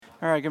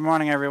All right, good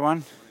morning,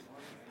 everyone.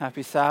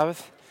 Happy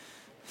Sabbath.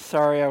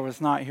 Sorry I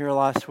was not here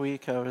last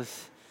week. I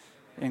was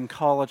in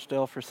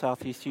Collegedale for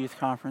Southeast Youth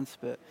Conference,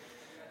 but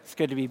it's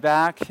good to be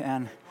back,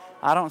 and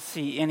I don't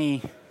see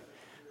any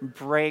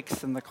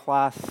breaks in the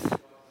class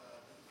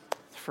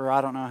for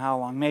I don't know how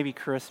long, maybe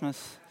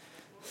Christmas,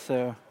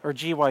 or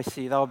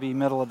GYC, that'll be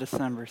middle of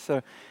December.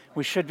 So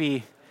we should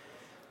be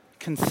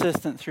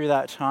consistent through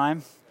that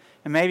time,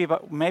 and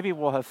maybe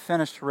we'll have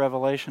finished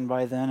Revelation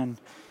by then, and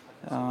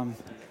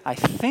I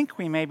think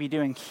we may be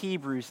doing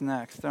Hebrews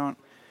next. Don't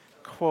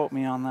quote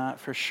me on that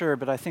for sure,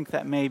 but I think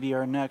that may be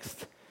our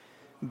next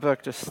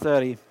book to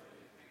study.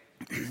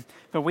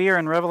 But we are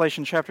in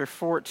Revelation chapter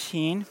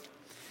 14.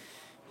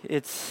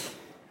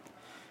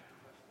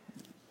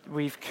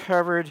 We've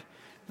covered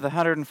the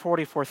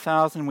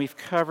 144,000. We've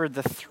covered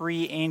the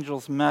three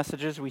angels'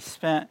 messages. We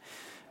spent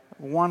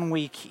 1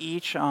 week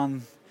each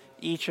on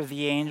each of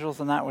the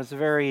angels, and that was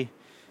very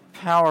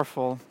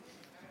powerful.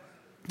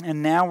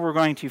 And now we're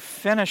going to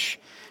finish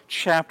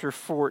chapter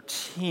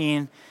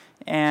 14,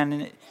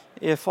 and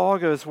if all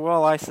goes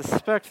well, I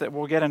suspect that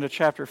we'll get into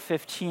chapter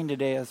 15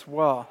 today as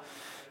well.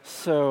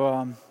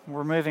 So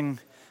we're moving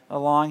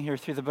along here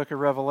through the book of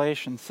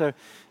Revelation. So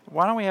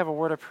why don't we have a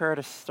word of prayer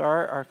to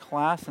start our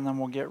class, and then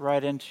we'll get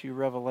right into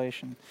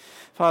Revelation.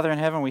 Father in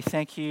heaven, we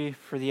thank you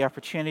for the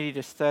opportunity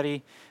to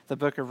study the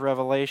book of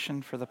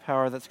Revelation, for the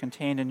power that's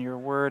contained in your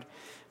word.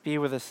 Be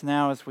with us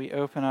now as we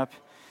open up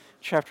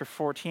Chapter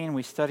 14,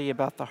 we study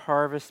about the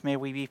harvest. May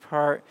we be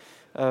part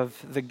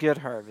of the good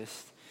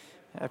harvest.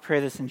 I pray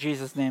this in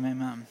Jesus' name,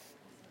 amen.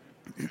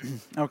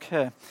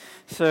 Okay,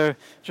 so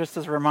just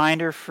as a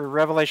reminder, for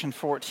Revelation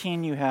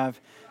 14, you have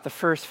the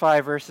first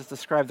 5 verses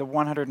describe the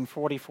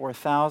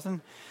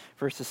 144,000.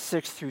 Verses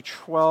 6 through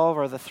 12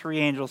 are the three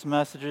angels'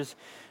 messages.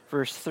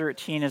 Verse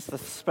 13 is the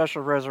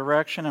special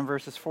resurrection, and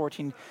verses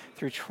 14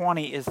 through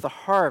 20 is the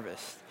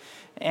harvest.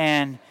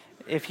 And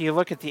if you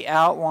look at the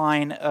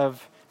outline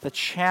of the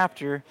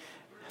chapter,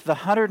 the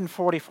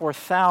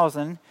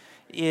 144,000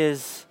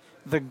 is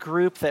the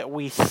group that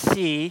we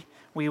see.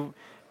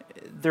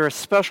 They're a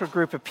special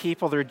group of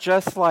people. They're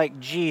just like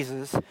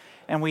Jesus.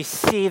 And we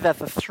see that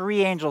the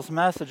three angels'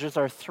 messages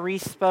are three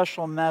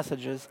special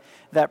messages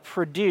that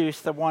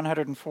produce the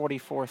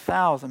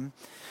 144,000.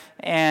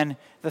 And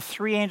the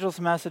three angels'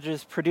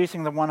 messages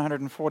producing the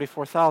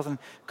 144,000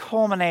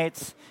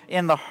 culminates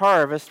in the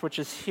harvest, which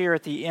is here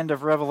at the end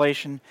of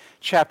Revelation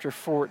chapter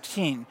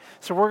 14.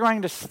 So we're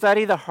going to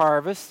study the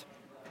harvest.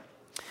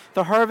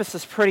 The harvest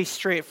is pretty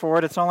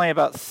straightforward. It's only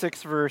about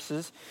 6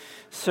 verses.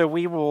 So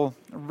we will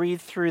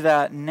read through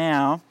that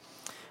now.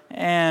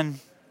 And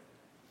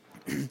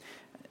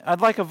I'd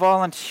like a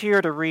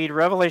volunteer to read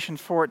Revelation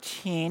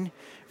 14,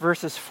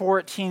 verses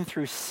 14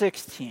 through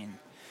 16.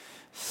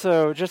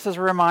 So just as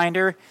a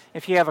reminder,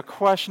 if you have a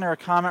question or a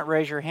comment,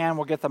 raise your hand.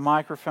 We'll get the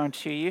microphone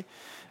to you.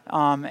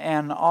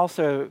 And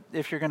also,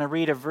 if you're going to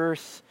read a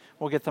verse,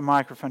 we'll get the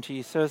microphone to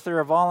you. So is there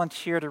a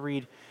volunteer to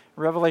read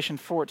Revelation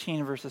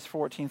 14, verses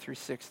 14 through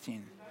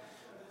 16?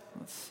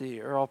 Let's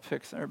see, or I'll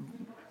pick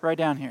right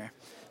down here.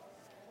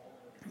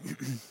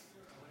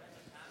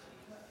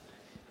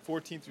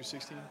 14 through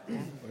 16?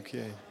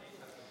 Okay.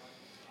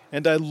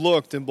 And I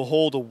looked, and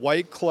behold, a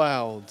white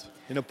cloud,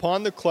 and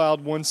upon the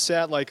cloud one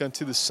sat like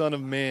unto the Son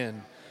of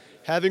Man,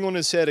 having on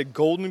his head a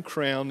golden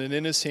crown, and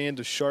in his hand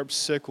a sharp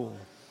sickle.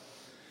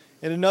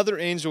 And another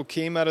angel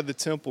came out of the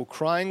temple,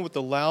 crying with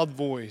a loud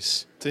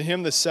voice to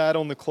him that sat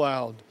on the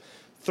cloud,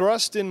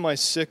 Thrust in my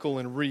sickle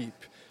and reap,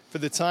 for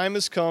the time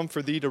is come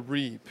for thee to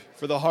reap,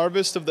 for the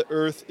harvest of the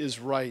earth is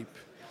ripe.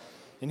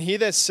 And he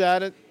that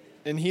sat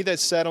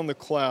on the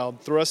cloud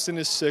thrust in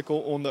his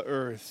sickle on the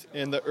earth,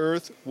 and the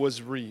earth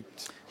was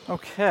reaped.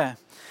 Okay,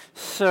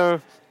 so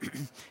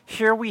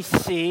here we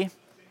see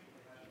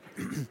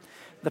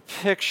the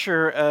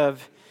picture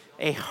of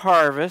a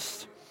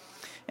harvest.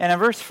 And in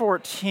verse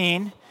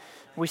 14,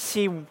 we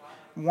see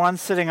one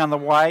sitting on a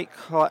white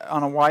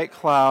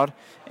cloud,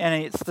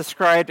 and it's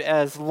described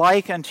as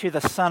like unto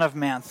the Son of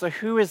Man. So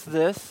who is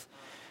this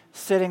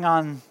sitting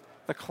on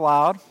the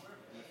cloud?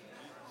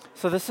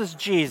 So this is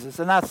Jesus,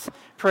 and that's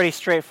pretty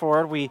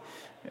straightforward. We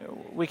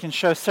can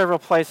show several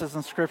places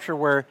in Scripture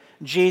where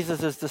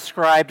Jesus is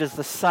described as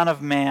the Son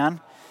of Man,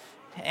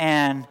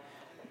 and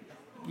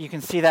you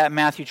can see that in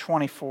Matthew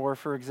 24,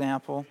 for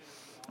example,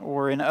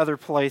 or in other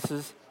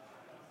places.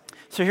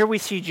 So here we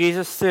see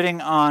Jesus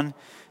sitting on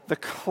the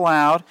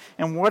cloud,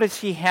 and what does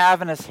he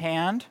have in his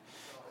hand?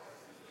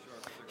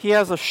 He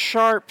has a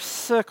sharp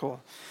sickle.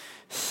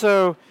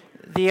 So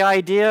the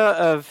idea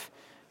of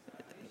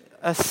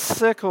a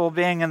sickle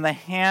being in the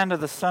hand of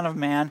the Son of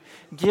Man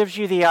gives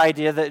you the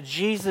idea that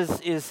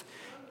Jesus is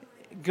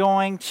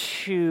going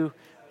to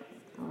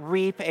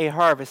reap a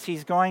harvest.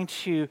 He's going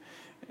to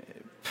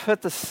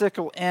put the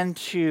sickle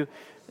into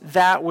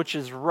that which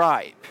is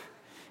ripe.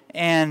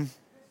 And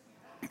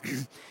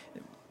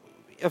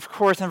of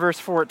course, in verse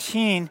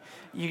 14,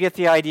 you get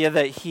the idea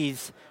that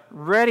he's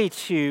ready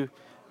to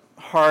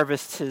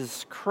harvest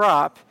his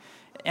crop.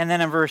 And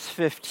then in verse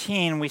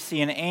 15, we see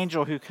an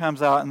angel who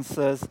comes out and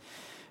says,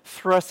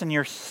 thrust in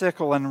your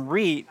sickle and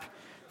reap,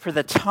 for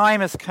the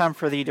time has come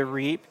for thee to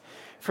reap,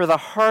 for the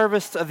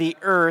harvest of the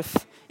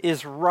earth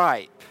is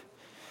ripe.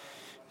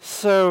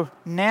 So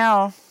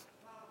now,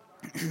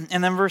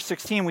 and then verse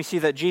 16, we see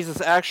that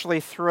Jesus actually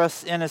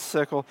thrusts in his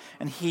sickle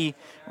and he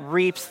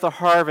reaps the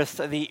harvest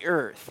of the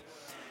earth.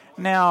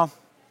 Now,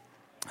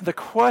 the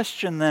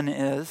question then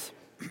is,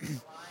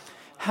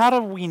 how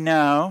do we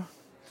know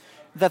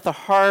that the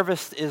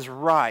harvest is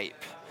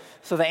ripe?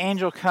 So the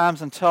angel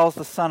comes and tells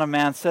the Son of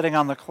Man sitting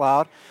on the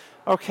cloud,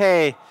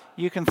 okay,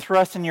 you can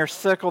thrust in your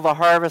sickle, the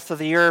harvest of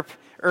the earth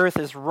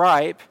is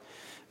ripe,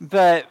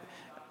 but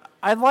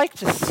I'd like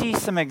to see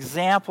some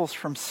examples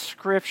from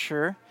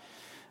Scripture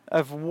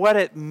of what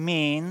it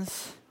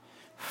means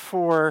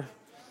for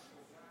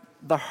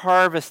the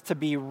harvest to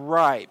be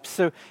ripe.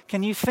 So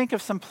can you think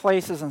of some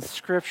places in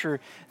Scripture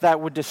that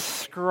would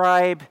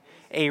describe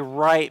a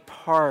ripe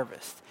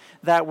harvest,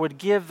 that would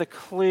give the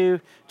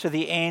clue to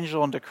the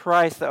angel and to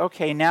Christ that,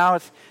 okay, now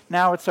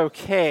it's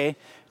okay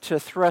to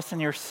thrust in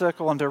your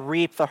sickle and to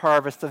reap the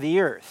harvest of the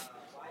earth?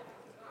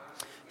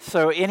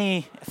 So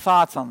any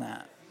thoughts on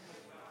that?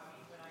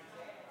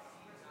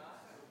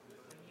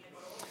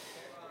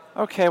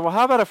 Okay, well,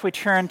 how about if we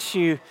turn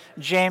to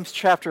James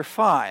chapter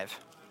 5?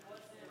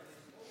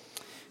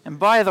 And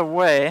by the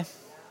way,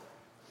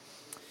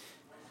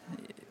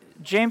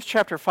 James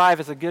chapter 5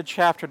 is a good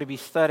chapter to be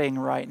studying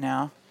right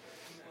now.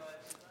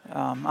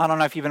 I don't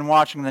know if you've been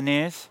watching the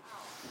news,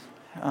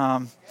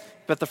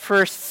 but the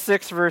first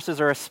 6 verses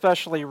are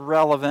especially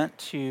relevant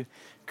to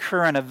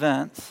current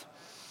events.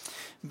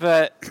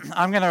 But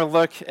I'm going to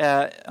look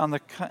at, on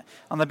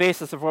the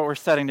basis of what we're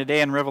studying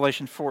today in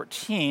Revelation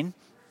 14,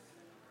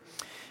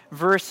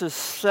 verses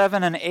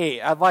 7 and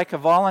 8. I'd like a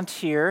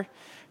volunteer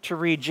to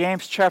read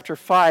James chapter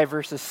 5,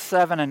 verses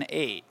 7 and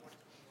 8.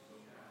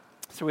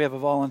 So we have a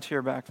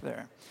volunteer back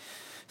there.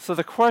 So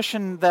the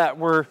question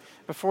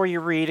before you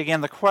read,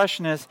 again, the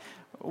question is,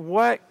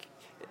 what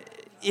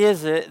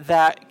is it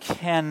that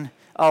can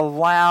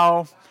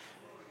allow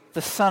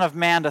the Son of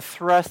Man to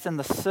thrust in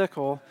the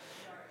sickle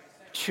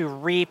to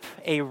reap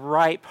a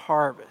ripe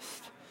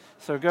harvest?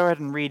 So go ahead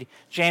and read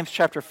James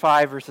chapter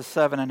 5, verses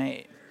 7 and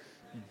 8.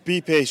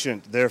 Be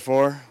patient,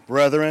 therefore,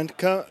 brethren,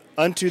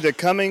 unto the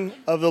coming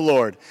of the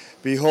Lord.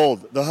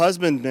 Behold, the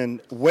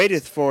husbandman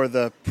waiteth for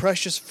the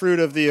precious fruit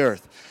of the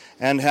earth,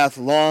 and hath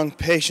long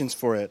patience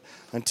for it,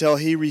 until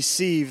he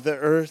receive the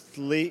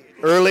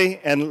early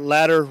and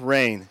latter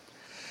rain.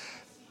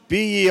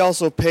 Be ye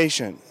also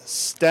patient,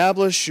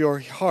 establish your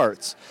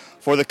hearts,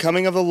 for the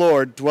coming of the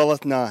Lord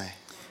dwelleth nigh.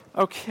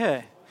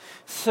 Okay.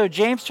 So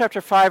James chapter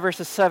 5,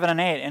 verses 7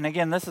 and 8, and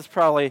again, this is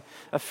probably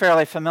a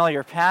fairly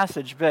familiar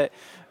passage, but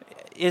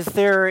is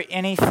there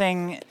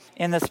anything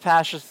in this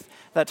passage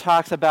that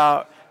talks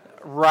about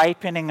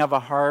ripening of a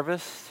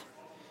harvest?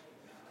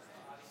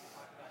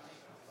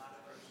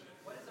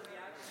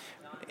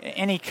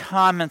 Any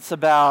comments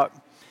about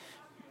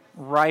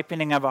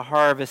ripening of a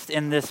harvest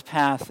in this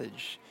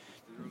passage?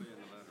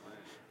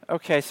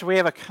 Okay, so we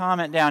have a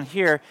comment down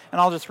here, and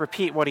I'll just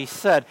repeat what he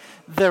said.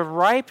 The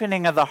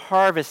ripening of the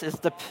harvest is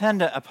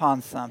dependent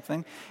upon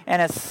something,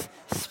 and it's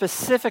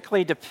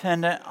specifically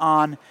dependent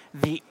on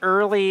the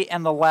early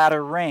and the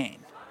latter rain.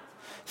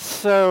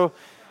 So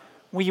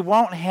we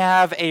won't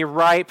have a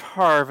ripe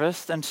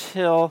harvest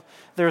until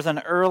there's an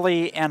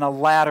early and a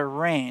latter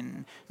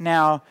rain.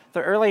 Now,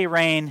 the early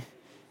rain,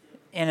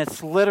 in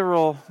its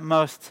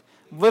most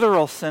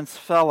literal sense,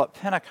 fell at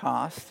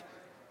Pentecost.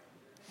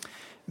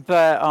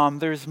 But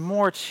there's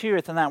more to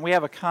it than that. We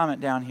have a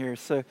comment down here.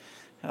 So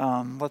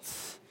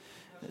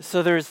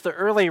So there's the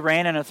early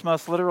rain in its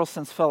most literal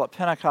sense fell at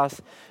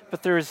Pentecost,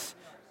 but there's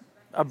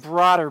a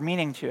broader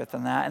meaning to it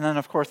than that. And then,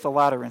 of course, the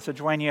latter rain. So,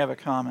 Dwayne, you have a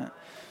comment.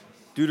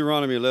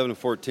 Deuteronomy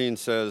 11:14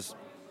 says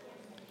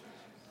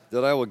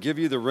that I will give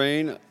you the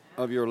rain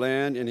of your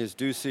land in his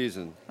due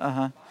season.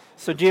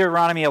 So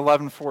Deuteronomy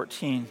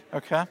 11:14.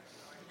 Okay.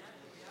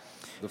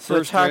 The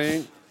first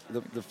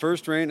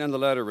rain and the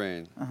latter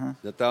rain,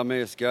 that thou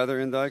mayest gather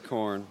in thy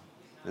corn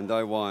and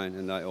thy wine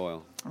and thy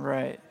oil.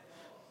 Right.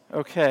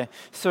 Okay.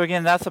 So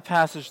again, that's a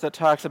passage that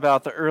talks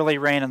about the early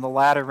rain and the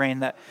latter rain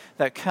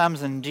that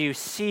comes in due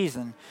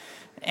season.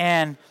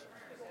 And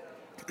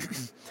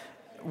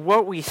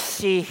what we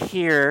see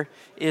here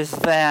is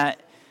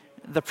that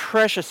the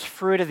precious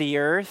fruit of the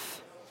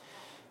earth,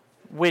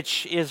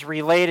 which is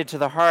related to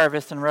the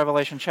harvest in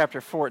Revelation chapter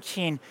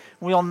 14,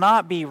 will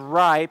not be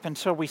ripe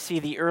until we see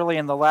the early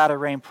and the latter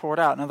rain poured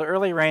out. Now, the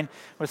early rain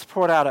was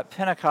poured out at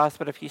Pentecost,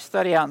 but if you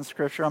study out in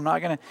Scripture, I'm not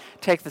going to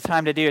take the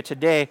time to do it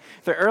today.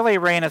 The early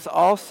rain is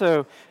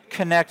also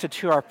connected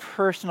to our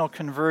personal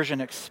conversion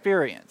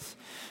experience.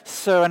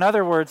 So, in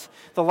other words,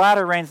 the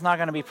latter rain is not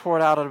going to be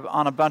poured out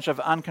on a bunch of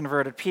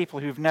unconverted people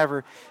who've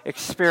never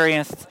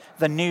experienced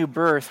the new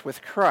birth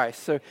with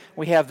Christ. So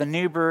we have the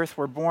new birth,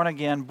 we're born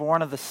again,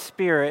 born of the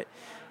Spirit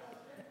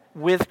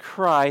with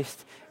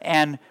Christ,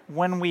 and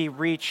when we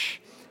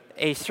reach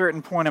a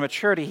certain point of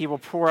maturity, He will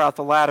pour out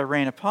the latter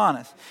rain upon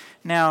us.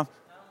 Now,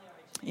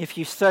 if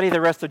you study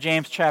the rest of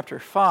James chapter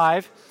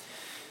 5,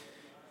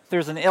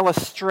 there's an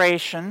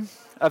illustration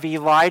of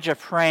Elijah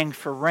praying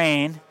for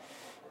rain,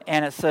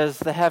 and it says,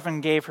 the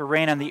heaven gave her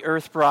rain and the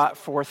earth brought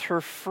forth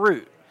her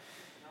fruit.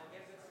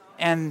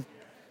 And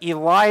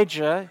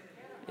Elijah,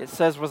 it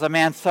says, was a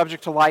man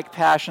subject to like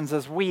passions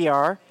as we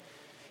are.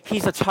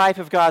 He's a type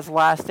of God's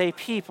last day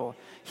people.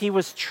 He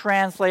was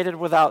translated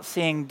without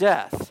seeing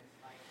death.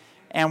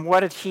 And what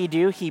did he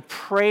do? He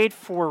prayed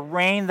for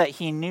rain that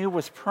he knew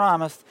was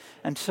promised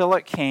until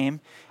it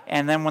came.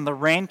 And then when the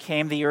rain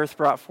came, the earth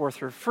brought forth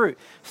her fruit.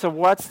 So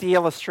what's the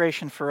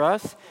illustration for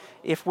us?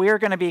 If we are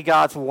going to be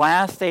God's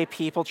last day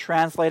people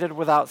translated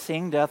without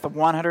seeing death, the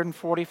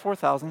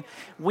 144,000,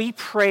 we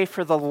pray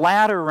for the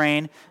latter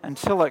rain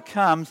until it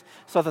comes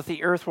so that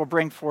the earth will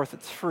bring forth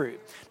its fruit.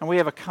 And we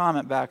have a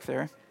comment back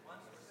there.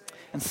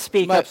 And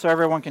speak up so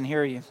everyone can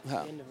hear you.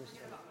 So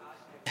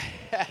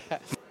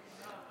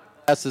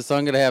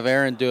I'm going to have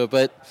Aaron do it.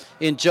 But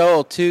in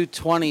Joel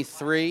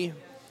 2:23,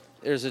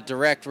 there's a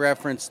direct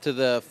reference to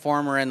the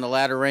former and the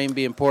latter rain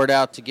being poured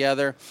out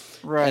together.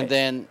 Right. And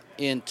then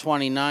in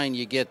 29,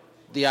 you get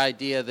the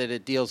idea that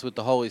it deals with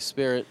the Holy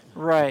Spirit.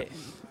 Right.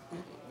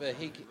 But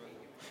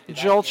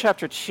Joel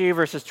chapter 2,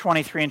 verses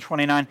 23 and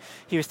 29,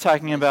 he was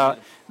talking about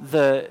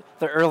the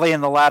early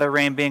and the latter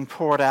rain being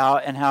poured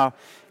out and how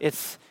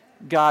it's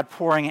God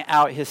pouring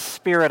out his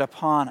Spirit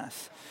upon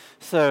us.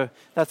 So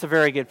that's a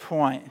very good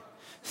point.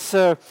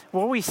 So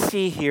what we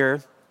see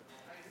here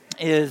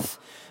is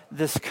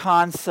this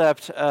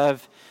concept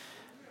of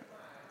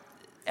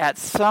at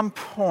some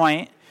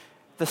point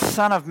the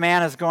Son of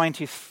Man is going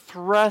to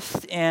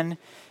thrust in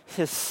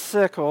his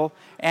sickle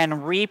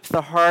and reap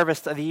the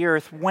harvest of the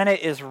earth when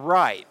it is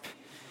ripe.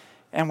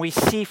 And we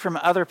see from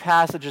other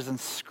passages in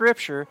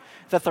Scripture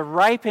that the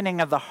ripening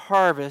of the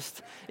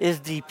harvest is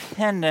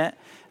dependent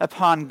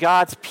upon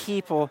God's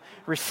people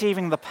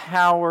receiving the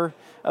power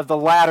of the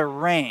latter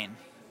rain.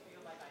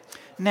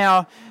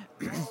 Now,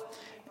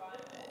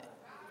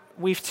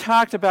 we've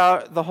talked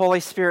about the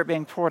Holy Spirit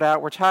being poured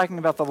out. We're talking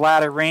about the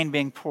latter rain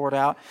being poured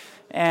out.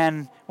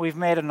 And we've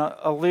made an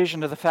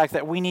allusion to the fact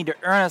that we need to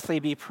earnestly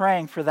be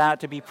praying for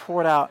that to be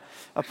poured out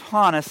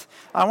upon us.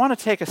 I want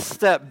to take a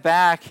step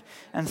back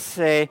and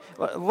say,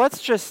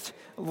 let's just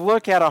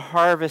look at a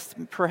harvest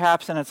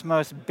perhaps in its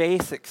most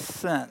basic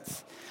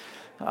sense.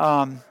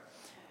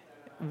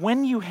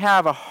 When you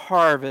have a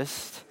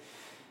harvest,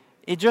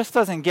 it just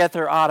doesn't get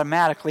there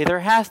automatically. There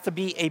has to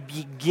be a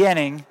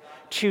beginning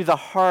to the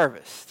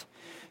harvest.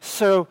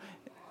 So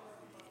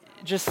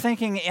just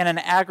thinking in an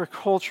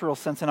agricultural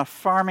sense, in a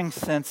farming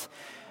sense,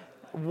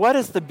 what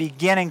is the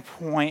beginning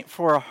point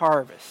for a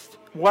harvest?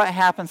 What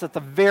happens at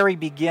the very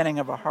beginning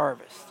of a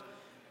harvest?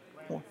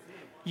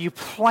 You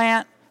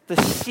plant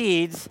the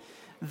seeds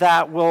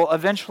that will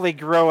eventually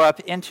grow up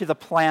into the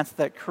plants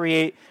that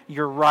create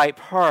your ripe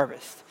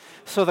harvest.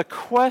 So the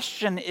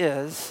question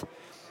is,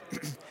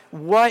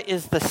 what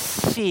is the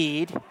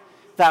seed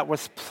that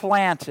was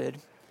planted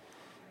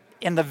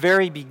in the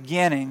very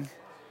beginning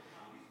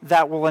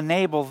that will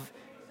enable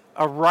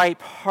a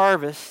ripe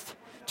harvest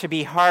to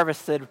be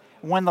harvested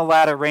when the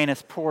latter rain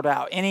is poured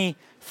out? Any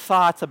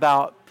thoughts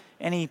about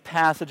any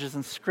passages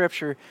in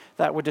Scripture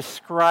that would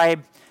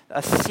describe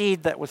a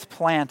seed that was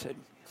planted?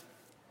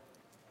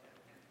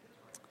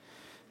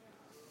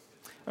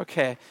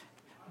 Okay.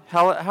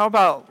 How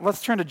about,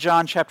 let's turn to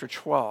John chapter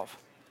 12.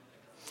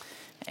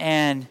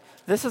 And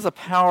this is a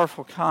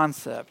powerful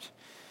concept.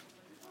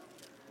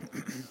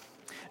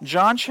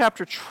 John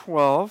chapter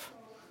 12,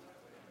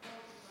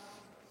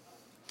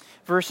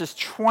 verses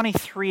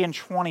 23 and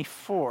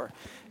 24.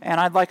 And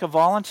I'd like a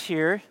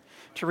volunteer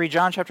to read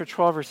John chapter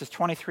 12, verses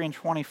 23 and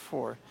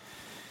 24.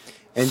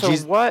 And so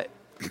what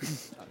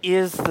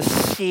is the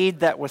seed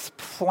that was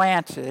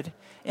planted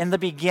in the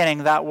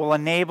beginning that will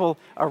enable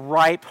a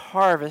ripe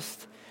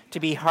harvest to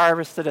be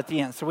harvested at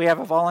the end? So we have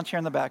a volunteer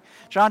in the back.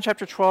 John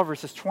chapter 12,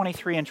 verses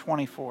 23 and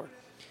 24.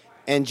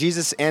 And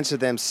Jesus answered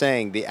them,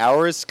 saying, The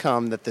hour is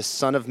come that the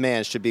Son of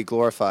Man should be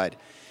glorified.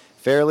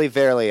 Verily,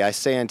 verily, I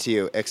say unto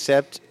you,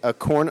 except a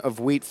corn of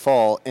wheat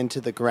fall into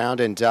the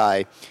ground and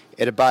die,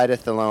 it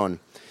abideth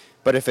alone.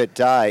 But if it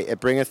die, it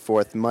bringeth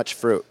forth much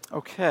fruit.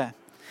 Okay.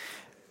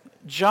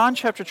 John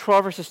chapter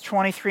 12, verses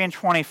 23 and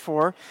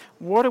 24.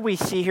 What do we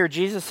see here?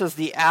 Jesus says,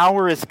 the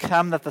hour is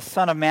come that the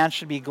Son of Man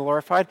should be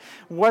glorified.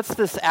 What's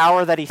this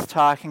hour that he's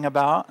talking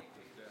about?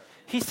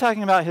 He's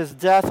talking about his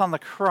death on the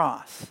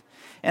cross.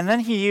 And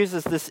then he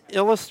uses this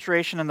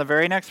illustration in the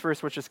very next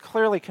verse, which is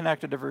clearly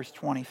connected to verse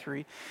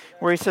 23,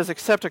 where he says,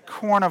 except a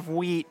corn of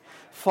wheat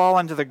fall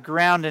into the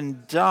ground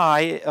and die,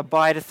 it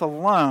abideth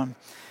alone.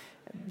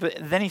 But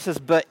then he says,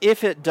 but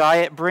if it die,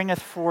 it bringeth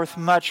forth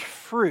much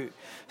fruit.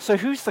 So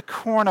who's the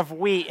corn of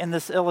wheat in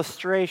this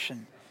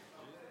illustration?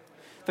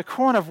 The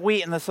corn of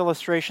wheat in this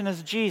illustration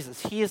is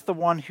Jesus. He is the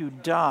one who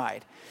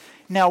died.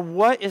 Now,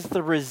 what is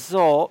the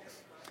result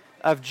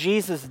of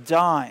Jesus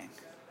dying?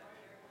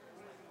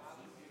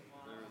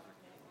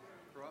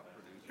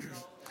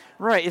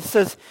 Right, it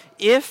says,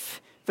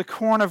 if the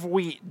corn of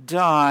wheat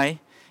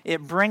die,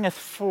 it bringeth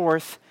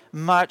forth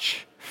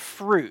much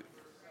fruit.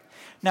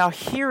 Now,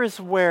 here is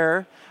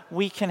where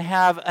we can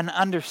have an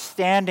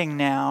understanding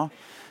now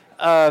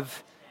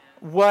of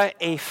what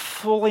a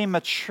fully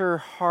mature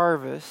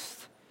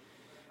harvest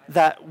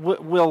that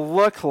will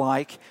look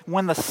like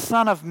when the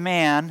Son of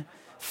Man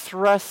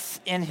thrusts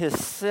in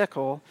his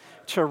sickle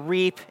to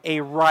reap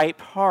a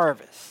ripe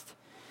harvest.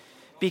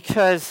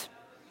 Because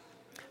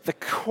the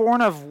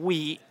corn of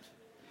wheat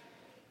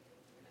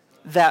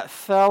that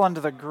fell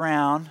into the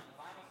ground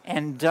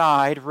and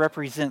died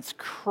represents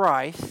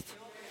Christ.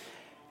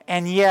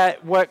 And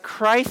yet what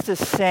Christ is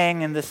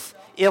saying in this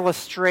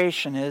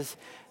illustration is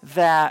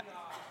that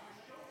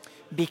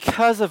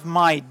because of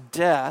my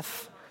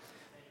death,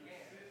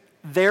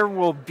 there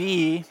will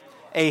be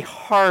a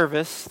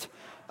harvest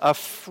of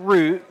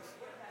fruit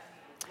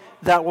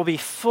that will be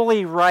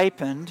fully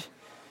ripened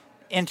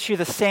into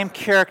the same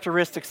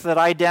characteristics that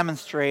I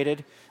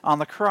demonstrated on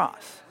the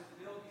cross.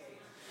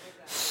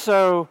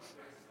 So,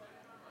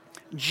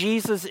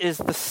 Jesus is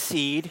the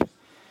seed.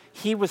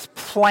 He was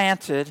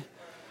planted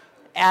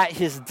at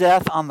his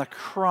death on the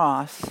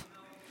cross,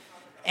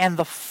 and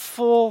the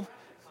full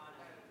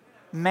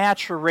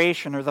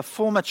maturation or the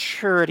full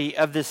maturity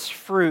of this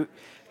fruit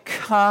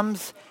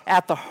comes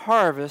at the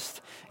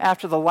harvest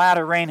after the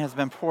latter rain has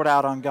been poured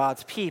out on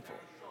God's people.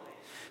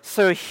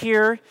 So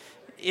here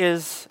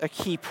is a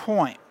key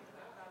point.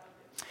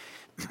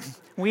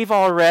 We've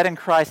all read in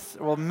Christ,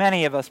 well,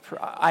 many of us,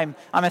 I'm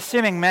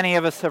assuming many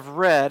of us have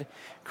read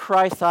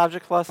Christ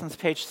Object Lessons,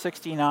 page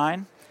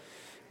 69.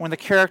 When the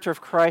character of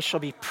Christ shall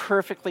be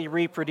perfectly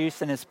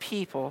reproduced in his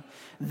people,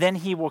 then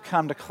he will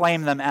come to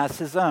claim them as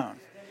his own.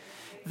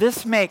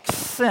 This makes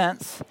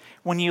sense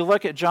when you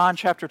look at John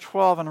chapter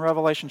 12 and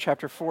Revelation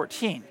chapter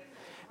 14.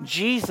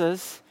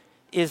 Jesus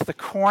is the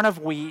corn of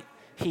wheat.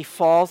 He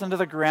falls into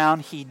the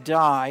ground. He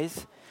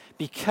dies.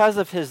 Because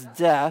of his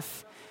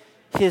death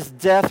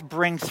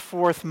brings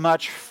forth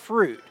much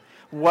fruit.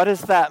 What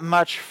is that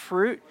much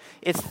fruit?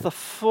 It's the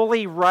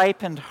fully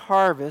ripened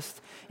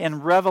harvest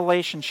in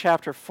Revelation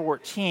chapter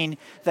 14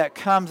 that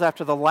comes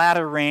after the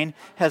latter rain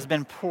has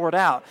been poured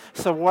out.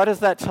 So what does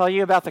that tell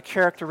you about the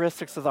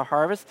characteristics of the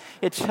harvest?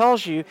 It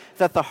tells you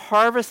that the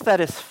harvest that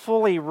is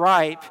fully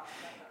ripe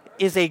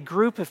is a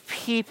group of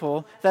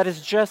people that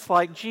is just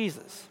like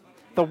Jesus,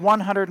 the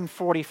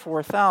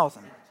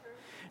 144,000.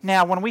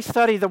 Now, when we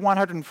study the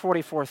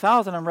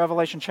 144,000 in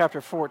Revelation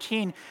chapter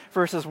 14,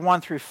 verses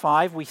 1 through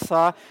 5, we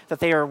saw that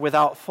they are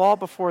without fault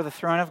before the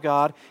throne of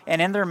God,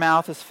 and in their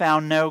mouth is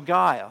found no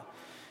guile.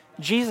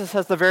 Jesus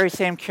has the very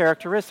same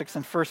characteristics.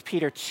 In 1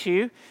 Peter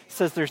 2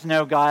 says there's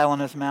no guile in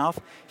his mouth.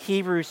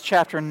 Hebrews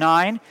chapter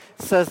 9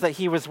 says that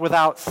he was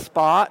without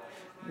spot,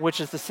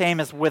 which is the same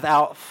as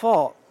without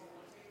fault.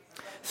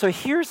 So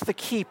here's the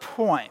key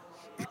point.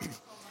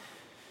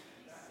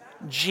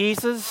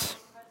 Jesus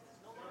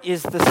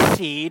is the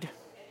seed.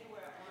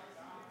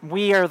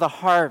 We are the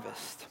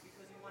harvest.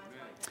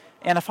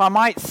 And if I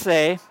might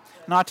say,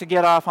 not to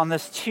get off on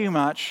this too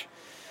much,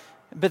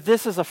 but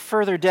this is a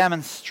further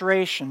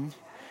demonstration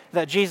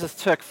that Jesus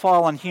took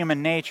fallen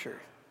human nature.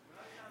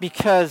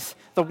 Because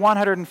the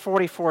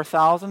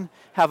 144,000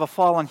 have a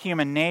fallen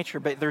human nature,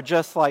 but they're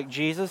just like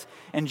Jesus,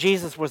 and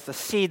Jesus was the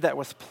seed that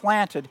was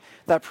planted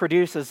that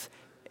produces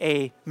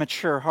a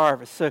mature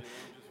harvest. So,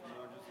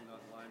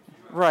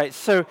 right,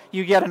 so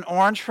you get an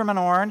orange from an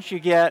orange, you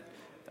get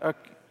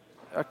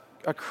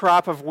a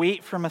crop of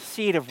wheat from a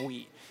seed of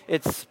wheat.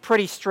 It's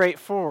pretty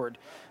straightforward.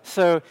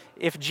 So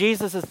if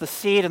Jesus is the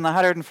seed and the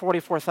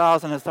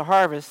 144,000 is the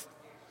harvest,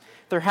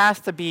 there has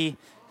to be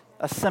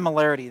a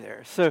similarity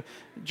there. So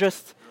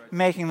just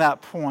making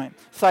that point.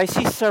 So I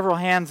see several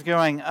hands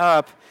going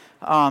up.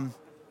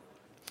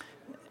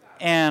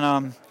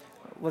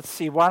 Let's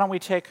see, why don't we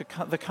take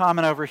the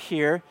comment over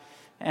here,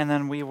 and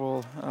then we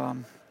will,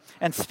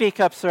 and speak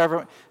up so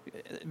everyone,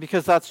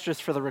 because that's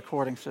just for the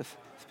recordings. Just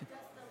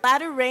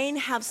latter rain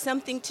have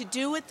something to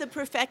do with the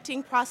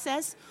perfecting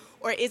process,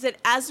 or is it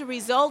as a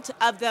result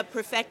of the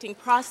perfecting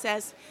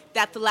process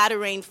that the latter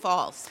rain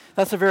falls?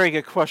 That's a very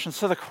good question.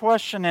 So the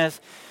question is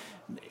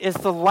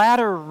the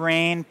latter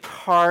rain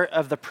part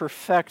of the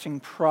perfecting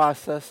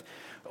process,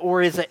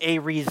 or is it a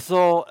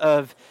result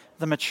of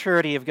the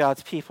maturity of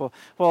God's people?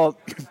 Well,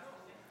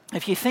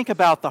 if you think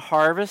about the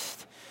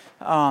harvest,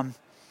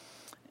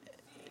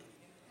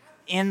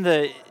 in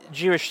the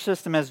Jewish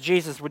system, as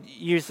Jesus would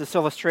use this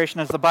illustration,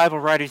 as the Bible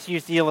writers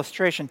use the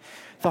illustration,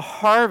 the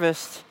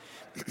harvest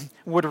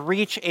would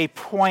reach a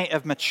point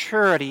of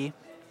maturity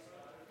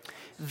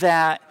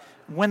that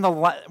when the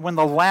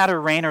latter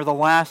rain or the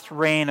last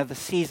rain of the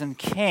season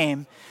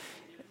came,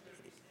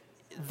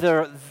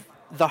 the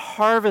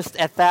harvest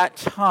at that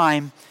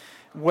time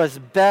was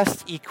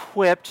best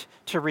equipped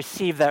to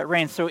receive that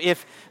rain. So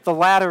if the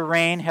latter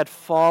rain had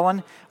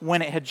fallen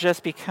when it had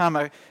just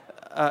become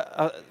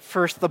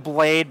first the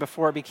blade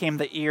before it became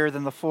the ear,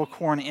 then the full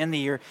corn in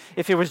the ear.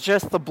 If it was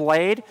just the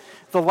blade,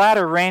 the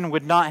latter rain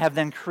would not have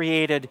then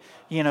created,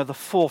 the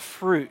full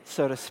fruit,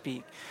 so to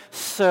speak.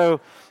 So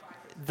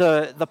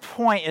the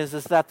point is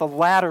that the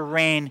latter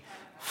rain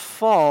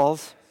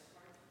falls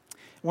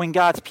when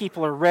God's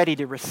people are ready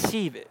to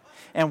receive it.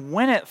 And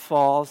when it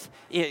falls,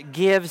 it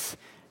gives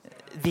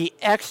the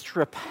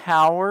extra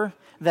power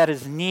that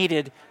is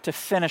needed to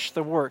finish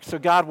the work. So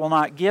God will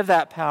not give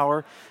that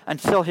power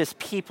until his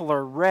people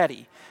are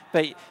ready.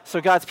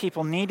 So God's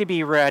people need to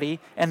be ready,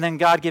 and then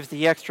God gives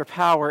the extra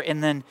power,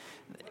 and then,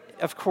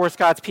 of course,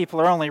 God's people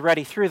are only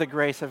ready through the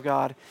grace of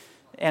God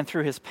and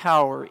through his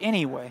power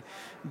anyway.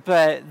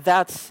 But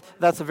that's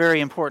a very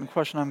important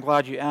question. I'm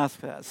glad you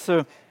asked that.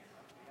 So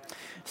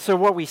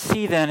what we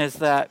see then is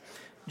that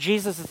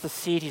Jesus is the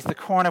seed. He's the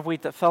corn of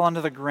wheat that fell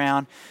into the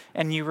ground.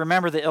 And you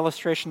remember the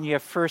illustration. You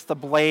have first the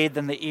blade,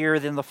 then the ear,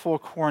 then the full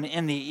corn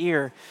in the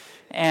ear.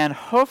 And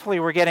hopefully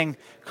we're getting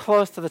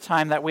close to the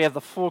time that we have the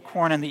full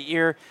corn in the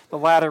ear, the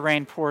latter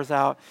rain pours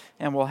out,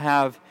 and we'll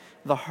have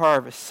the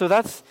harvest. So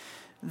that's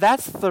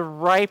the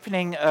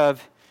ripening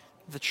of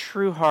the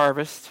true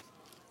harvest.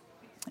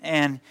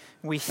 And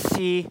we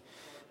see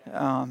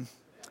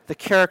the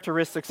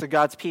characteristics of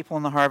God's people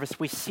in the harvest.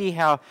 We see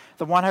how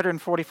the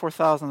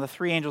 144,000, the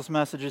three angels'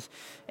 messages,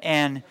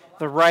 and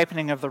the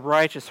ripening of the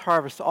righteous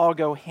harvest all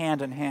go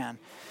hand in hand.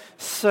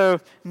 So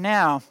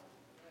now,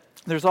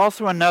 there's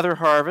also another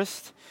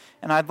harvest,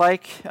 and I'd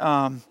like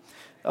a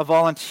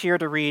volunteer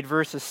to read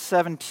verses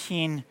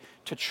 17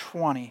 to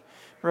 20.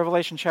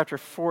 Revelation chapter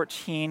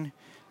 14,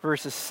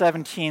 verses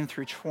 17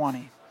 through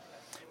 20.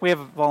 We have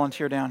a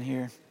volunteer down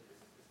here.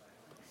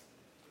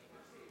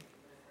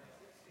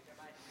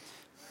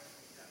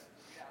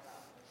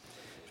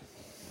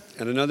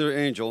 And another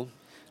angel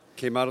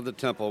came out of the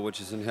temple which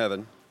is in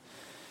heaven,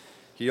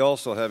 he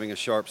also having a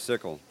sharp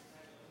sickle.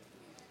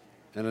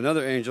 And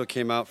another angel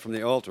came out from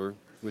the altar,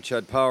 which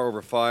had power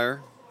over fire,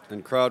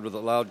 and cried with a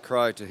loud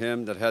cry to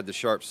him that had the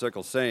sharp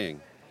sickle,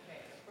 saying,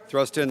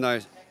 Thrust in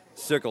thy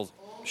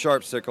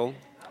sharp sickle,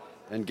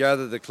 and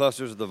gather the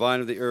clusters of the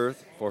vine of the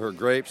earth, for her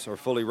grapes are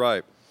fully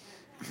ripe.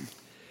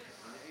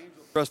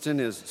 Thrust in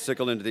his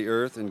sickle into the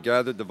earth, and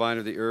gathered the vine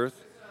of the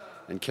earth,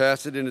 and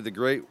cast it into the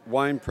great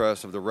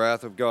winepress of the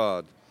wrath of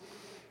God.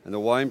 And the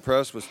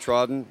winepress was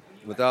trodden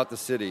without the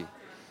city,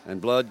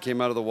 and blood came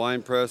out of the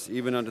winepress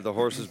even unto the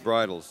horses'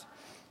 bridles,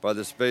 by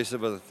the space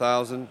of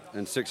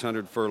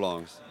 1,600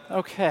 furlongs.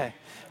 Okay.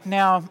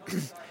 Now,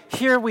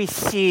 here we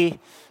see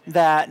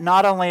that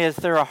not only is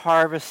there a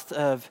harvest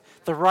of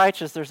the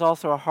righteous, there's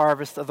also a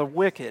harvest of the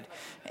wicked.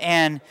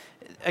 And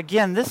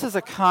again, this is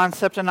a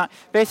concept, and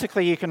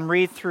basically you can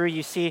read through,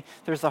 you see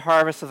there's the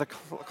harvest of the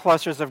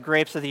clusters of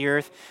grapes of the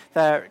earth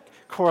that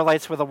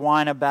correlates with the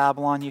wine of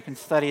Babylon. You can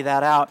study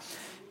that out.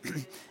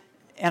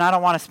 And I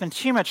don't want to spend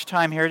too much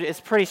time here. It's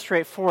pretty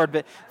straightforward,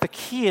 but the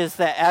key is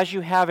that as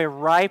you have a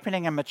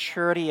ripening and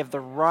maturity of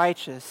the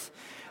righteous,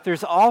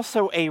 there's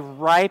also a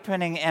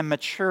ripening and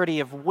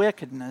maturity of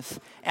wickedness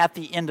at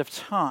the end of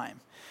time.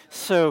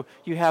 So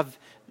you have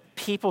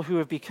people who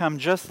have become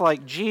just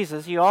like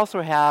Jesus. You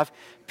also have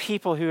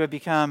people who have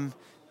become,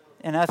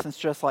 in essence,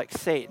 just like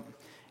Satan.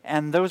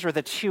 And those are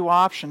the two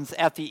options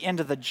at the end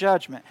of the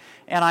judgment.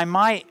 And I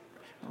might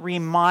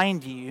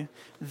remind you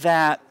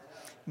that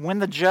when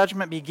the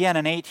judgment began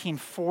in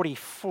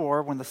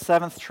 1844, when the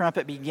seventh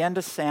trumpet began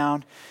to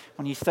sound,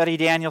 when you study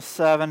Daniel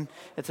 7,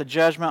 it's a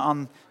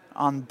judgment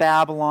on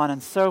Babylon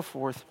and so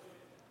forth,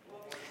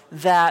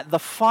 that the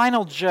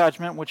final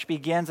judgment, which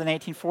begins in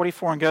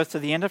 1844 and goes to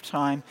the end of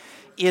time,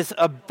 is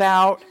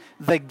about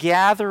the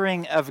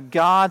gathering of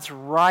God's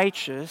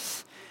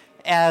righteous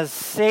as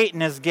Satan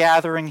is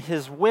gathering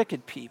his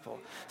wicked people.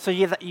 So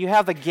you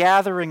have the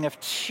gathering of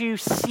two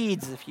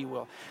seeds, if you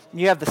will.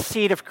 You have the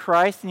seed of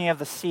Christ and you have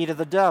the seed of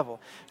the devil.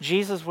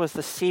 Jesus was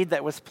the seed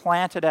that was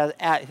planted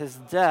at his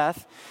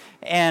death,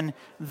 and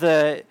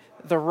the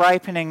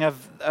ripening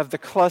of the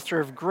cluster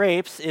of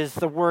grapes is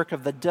the work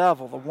of the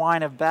devil, the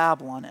wine of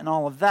Babylon, and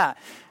all of that.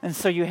 And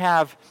so you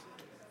have,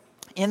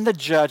 in the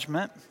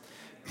judgment,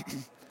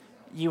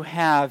 you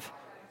have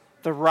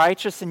the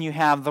righteous and you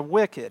have the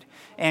wicked.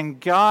 And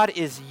God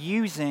is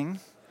using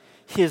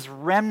his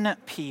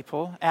remnant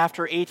people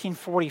after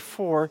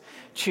 1844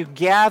 to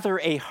gather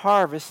a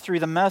harvest through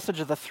the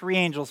message of the three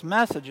angels'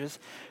 messages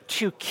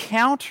to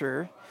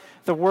counter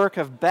the work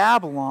of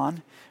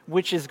Babylon,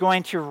 which is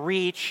going to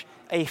reach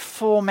a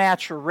full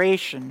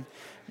maturation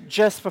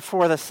just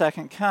before the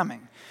second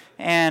coming.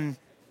 And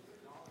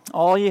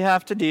all you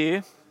have to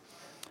do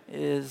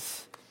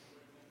is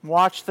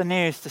watch the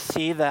news to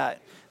see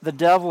that the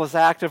devil is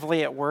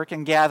actively at work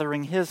in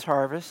gathering his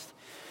harvest.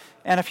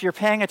 And if you're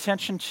paying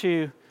attention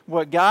to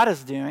what God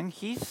is doing,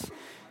 he's,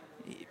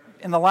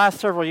 in the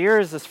last several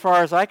years, as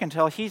far as I can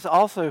tell, he's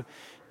also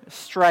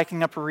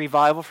striking up a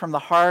revival from the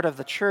heart of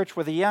the church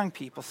with the young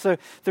people. So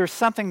there's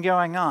something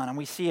going on, and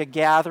we see a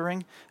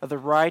gathering of the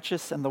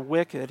righteous and the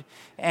wicked,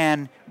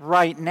 and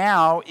right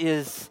now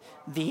is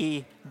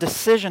the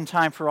decision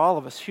time for all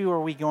of us. Who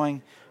are we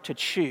going to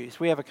choose?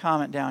 We have a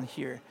comment down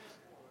here.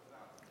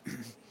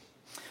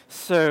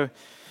 So,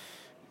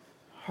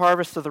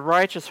 harvest of the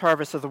righteous,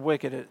 harvest of the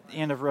wicked at the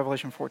end of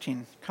Revelation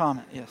 14.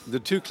 Comment, yes. The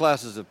two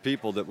classes of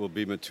people that will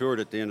be matured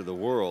at the end of the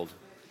world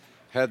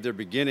had their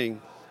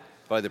beginning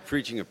by the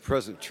preaching of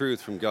present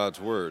truth from God's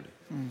Word.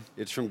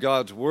 It's from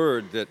God's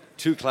Word that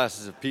two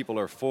classes of people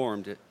are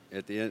formed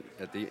at the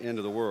end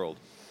of the world.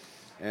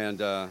 And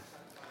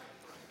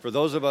For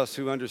those of us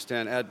who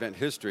understand Advent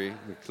history,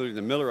 including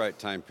the Millerite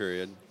time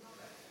period,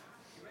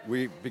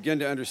 we begin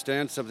to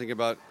understand something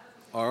about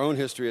our own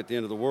history at the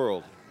end of the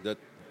world, that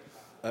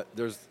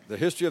there's the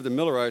history of the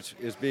Millerites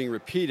is being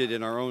repeated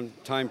in our own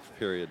time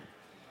period.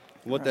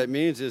 And what that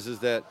means is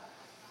that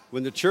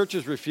when the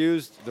churches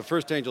refused the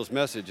first angel's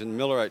message in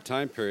the Millerite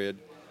time period,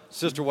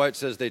 Sister White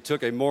says they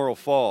took a moral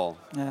fall.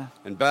 Yeah.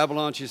 And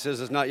Babylon, she says,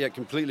 has not yet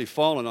completely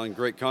fallen on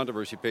Great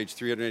Controversy, page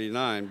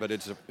 389, but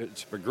it's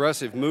a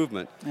progressive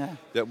movement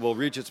that will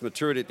reach its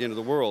maturity at the end of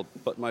the world.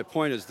 But my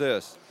point is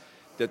this,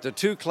 that the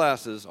two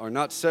classes are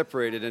not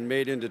separated and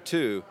made into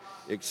two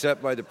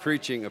except by the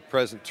preaching of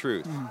present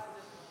truth.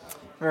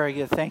 Very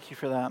good. Thank you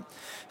for that.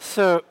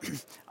 So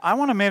I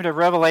want to move to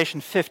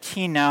Revelation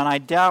 15 now, and I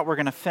doubt we're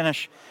going to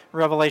finish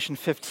Revelation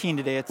 15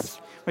 today.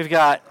 We've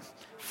got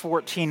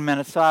 14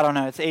 minutes, so I don't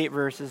know. It's 8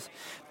 verses.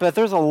 But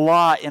there's a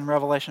lot in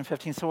Revelation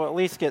 15, so we'll at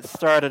least get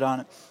started on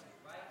it.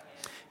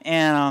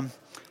 And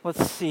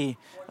let's see.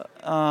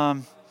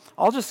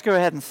 I'll just go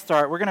ahead and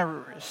start. We're going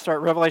to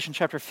start Revelation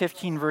chapter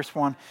 15, verse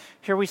 1.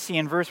 Here we see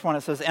in verse 1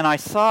 it says, "And I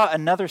saw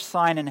another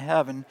sign in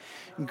heaven,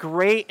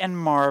 great and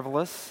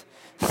marvelous,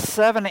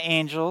 7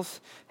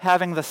 angels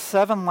having the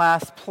 7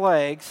 last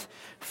plagues,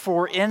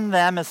 for in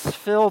them is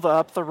filled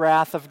up the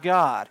wrath of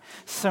God."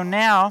 So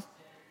now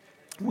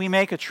we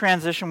make a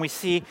transition. We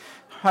see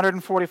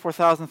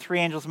 144,000, 3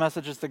 angels'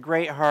 messages, the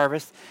great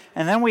harvest.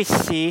 And then we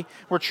see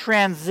we're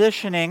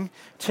transitioning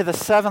to the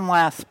 7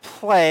 last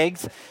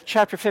plagues.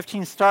 Chapter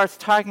 15 starts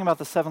talking about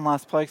the 7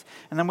 last plagues,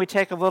 and then we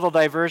take a little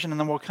diversion, and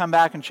then we'll come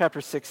back in chapter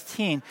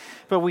 16.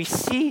 But we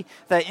see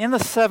that in the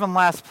 7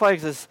 last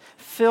plagues is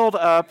filled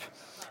up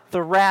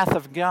the wrath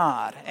of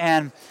God.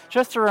 And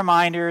just a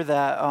reminder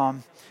that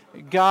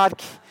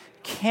God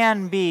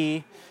can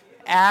be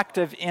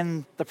active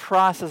in the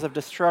process of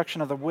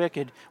destruction of the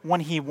wicked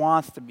when he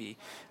wants to be.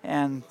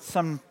 And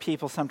some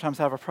people sometimes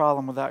have a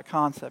problem with that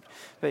concept.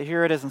 But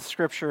here it is in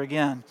Scripture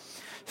again.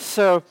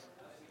 So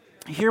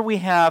here we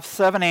have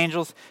 7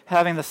 angels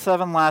having the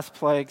 7 last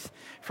plagues,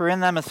 for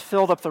in them is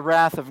filled up the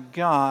wrath of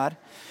God.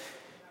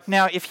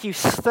 Now, if you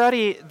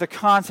study the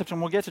concept, and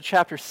we'll get to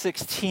chapter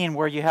 16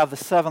 where you have the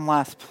 7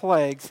 last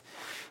plagues,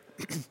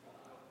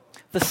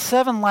 the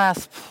 7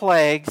 last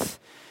plagues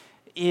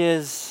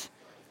is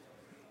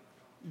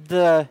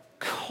the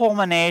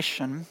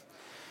culmination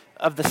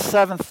of the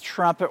 7th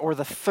trumpet or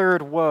the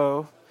 3rd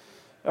woe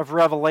of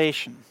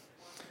Revelation.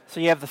 So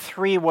you have the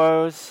 3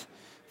 woes,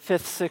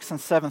 5th, 6th, and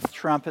 7th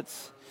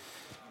trumpets.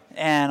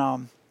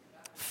 And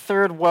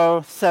 3rd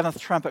woe, 7th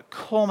trumpet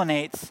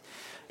culminates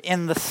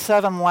in the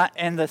 7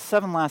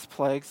 last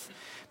plagues,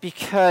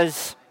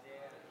 because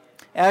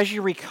as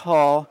you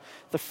recall,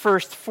 the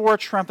first 4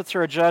 trumpets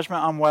are a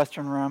judgment on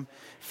Western Rome.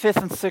 5th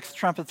and 6th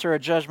trumpets are a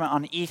judgment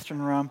on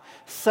Eastern Rome.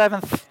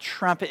 7th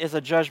trumpet is a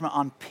judgment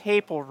on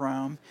Papal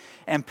Rome.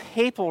 And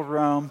Papal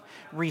Rome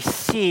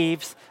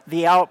receives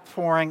the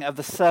outpouring of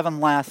the 7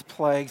 last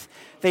plagues.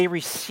 They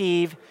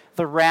receive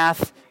the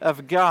wrath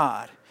of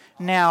God.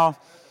 Now,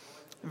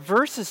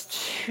 verses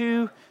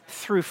 2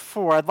 through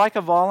 4, I'd like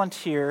a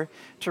volunteer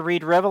to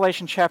read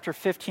Revelation chapter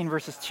 15,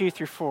 verses 2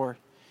 through 4.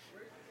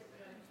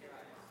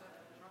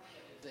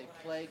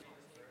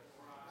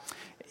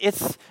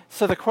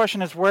 So the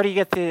question is, where do you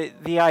get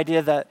the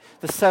idea that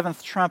the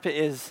 7th trumpet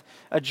is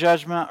a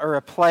judgment or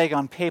a plague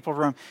on Papal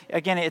Rome?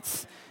 Again,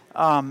 it's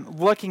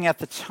looking at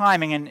the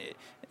timing, and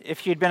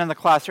if you'd been in the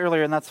class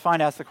earlier, and that's fine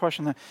to ask the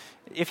question,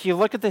 if you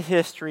look at the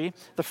history,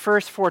 the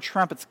first 4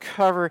 trumpets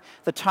cover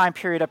the time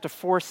period up to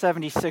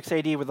 476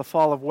 AD with the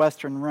fall of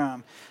Western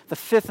Rome. The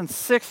 5th and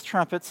 6th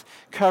trumpets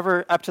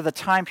cover up to the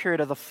time period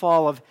of the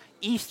fall of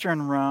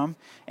Eastern Rome,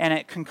 and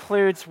it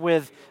concludes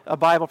with a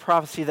Bible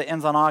prophecy that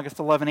ends on August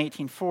 11,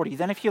 1840.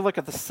 Then if you look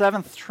at the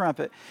 7th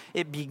trumpet,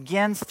 it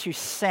begins to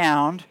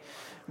sound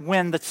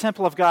when the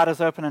temple of God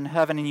is open in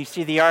heaven and you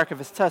see the Ark of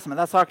His Testament.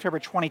 That's October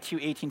 22,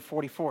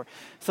 1844.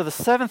 So the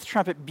 7th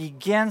trumpet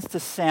begins to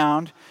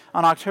sound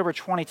on October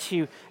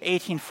 22,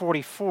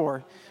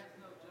 1844.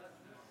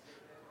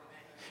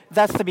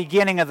 That's the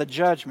beginning of the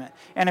judgment.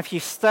 And if you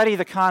study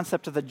the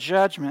concept of the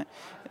judgment,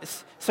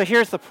 so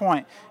here's the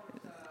point.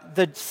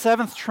 The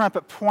 7th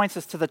trumpet points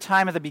us to the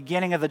time of the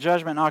beginning of the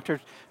judgment to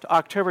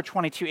October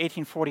 22,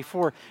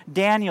 1844.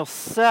 Daniel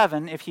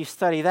 7, if you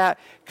study that,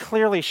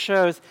 clearly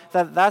shows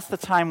that that's the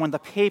time when the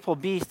papal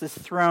beast is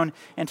thrown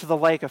into the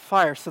lake of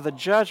fire. So the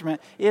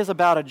judgment is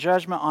about a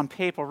judgment on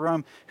Papal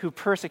Rome, who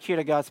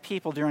persecuted God's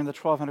people during the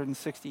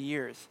 1260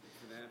 years.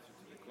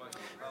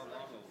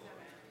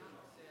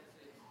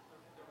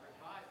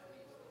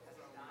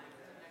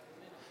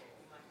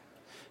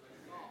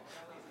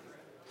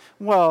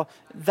 Well,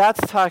 that's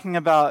talking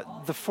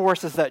about the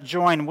forces that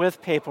join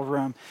with Papal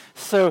Rome.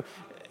 So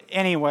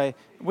anyway,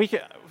 we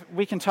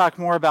can talk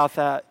more about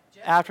that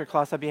after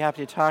class. I'd be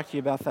happy to talk to you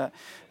about that.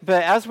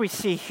 But as we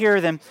see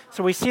here then,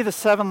 so we see the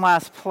 7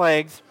 last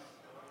plagues,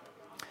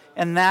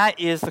 and that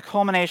is the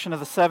culmination of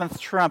the 7th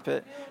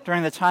trumpet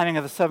during the timing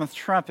of the 7th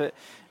trumpet.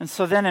 And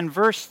so then in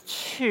verse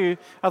 2,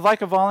 I'd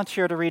like a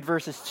volunteer to read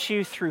verses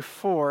 2 through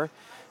 4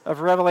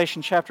 of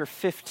Revelation chapter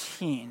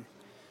 15.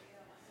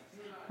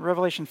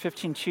 Revelation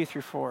 15, 2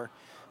 through 4.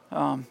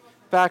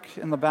 Back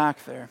in the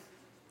back there.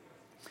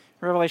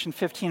 Revelation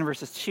 15,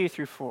 verses 2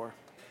 through 4.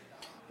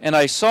 And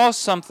I saw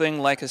something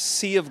like a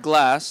sea of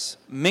glass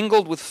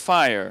mingled with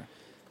fire,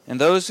 and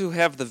those who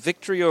have the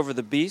victory over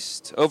the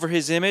beast, over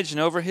his image and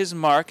over his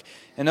mark,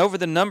 and over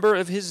the number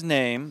of his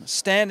name,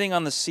 standing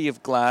on the sea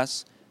of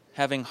glass,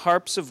 having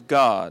harps of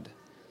God.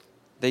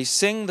 They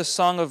sing the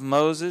song of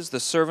Moses,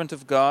 the servant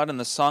of God, and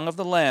the song of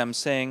the Lamb,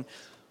 saying,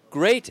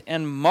 Great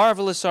and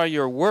marvelous are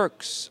your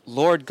works,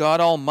 Lord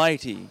God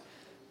Almighty.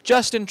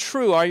 Just and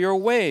true are your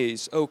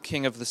ways, O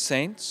King of the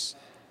saints.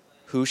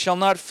 Who shall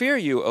not fear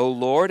you, O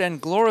Lord,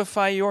 and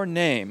glorify your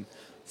name?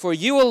 For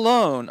you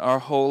alone are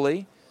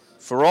holy,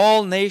 for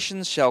all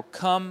nations shall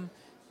come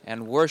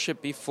and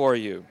worship before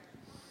you.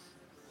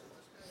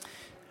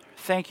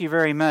 Thank you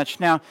very much.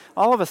 Now,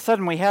 all of a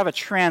sudden we have a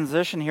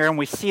transition here, and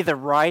we see the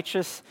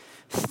righteous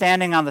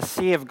standing on the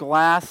sea of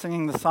glass,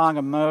 singing the song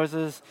of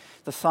Moses,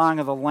 the song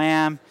of the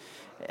Lamb.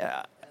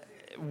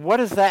 What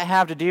does that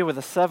have to do with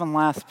the 7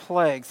 last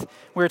plagues?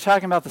 We were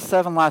talking about the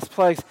 7 last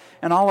plagues,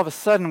 and all of a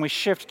sudden we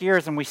shift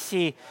gears and we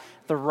see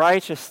the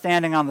righteous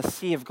standing on the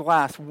sea of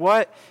glass.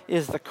 What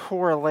is the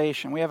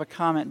correlation? We have a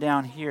comment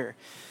down here.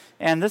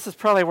 And this is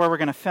probably where we're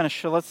going to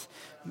finish, so let's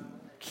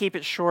keep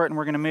it short and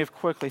we're going to move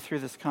quickly through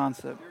this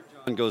concept.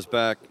 John goes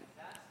back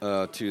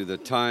to the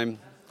time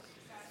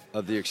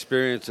of the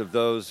experience of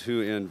those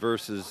who in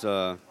verses,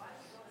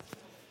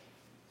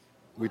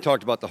 we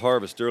talked about the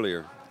harvest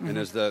earlier, and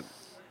as that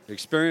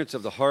experience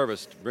of the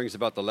harvest brings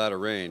about the latter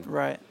rain.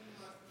 Right.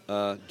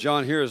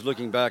 John here is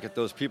looking back at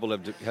those people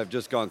have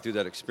just gone through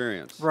that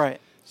experience.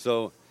 Right.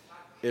 So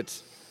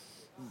it's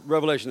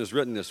Revelation is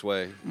written this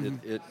way.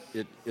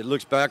 It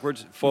looks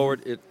backwards,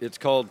 forward. It's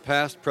called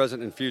past,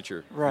 present, and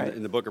future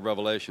in the book of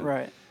Revelation.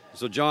 Right.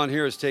 So John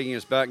here is taking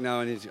us back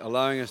now, and he's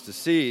allowing us to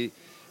see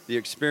the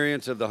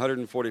experience of the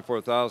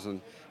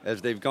 144,000 as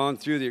they've gone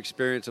through the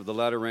experience of the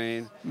latter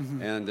rain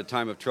and the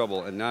time of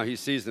trouble, and now he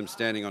sees them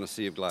standing on a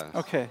sea of glass.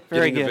 Okay,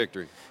 very good. Getting the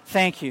victory.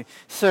 Thank you.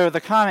 So the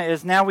comment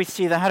is, now we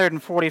see the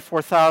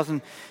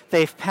 144,000,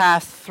 they've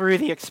passed through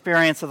the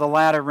experience of the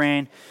latter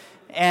rain,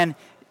 and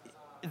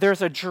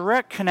there's a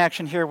direct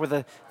connection here with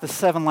the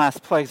 7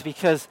 last plagues,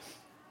 because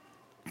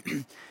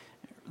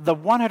the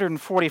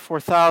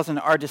 144,000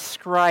 are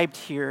described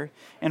here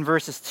in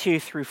verses 2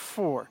 through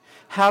 4.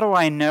 How do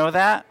I know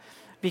that?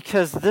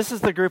 Because this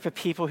is the group of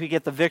people who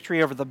get the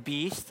victory over the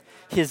beast,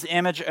 his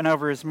image, and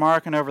over his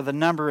mark, and over the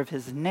number of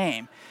his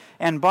name.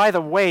 And by the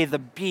way, the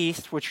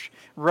beast, which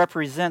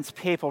represents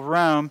papal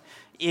Rome,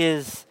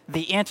 is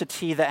the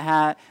entity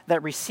that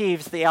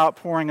receives the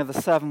outpouring of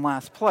the 7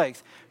 last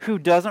plagues. Who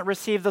doesn't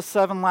receive the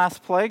 7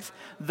 last plagues?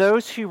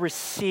 Those who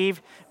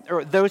receive,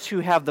 or those who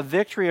have the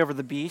victory over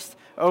the beast,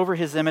 over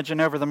his image, and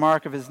over the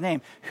mark of his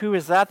name. Who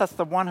is that? That's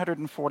the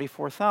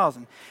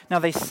 144,000. Now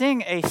they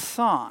sing a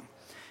song.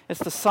 It's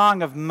the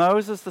song of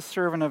Moses, the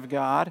servant of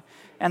God,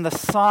 and the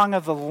song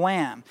of the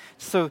Lamb.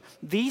 So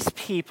these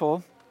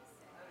people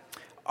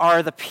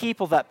are the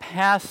people that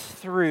pass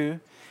through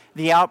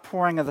the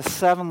outpouring of the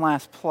 7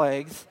 last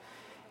plagues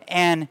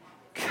and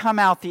come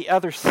out the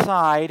other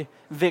side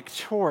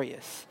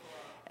victorious.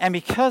 And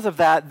because of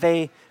that,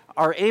 they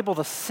are able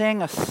to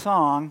sing a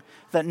song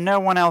that no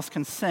one else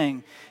can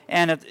sing.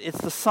 And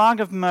it's the song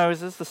of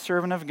Moses, the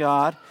servant of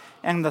God,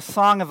 and the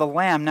song of the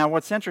Lamb. Now,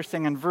 what's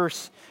interesting in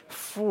verse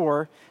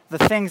 4, the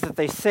things that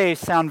they say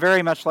sound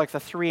very much like the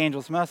 3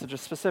 angels'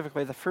 messages,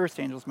 specifically the first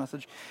angel's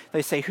message.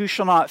 They say, who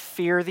shall not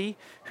fear thee?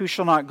 Who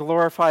shall not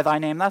glorify thy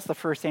name? That's the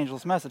first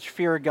angel's message.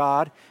 Fear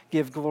God,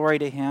 give glory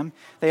to him.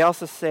 They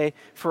also say,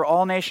 for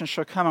all nations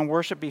shall come and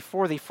worship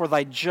before thee, for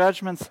thy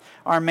judgments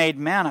are made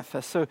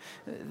manifest. So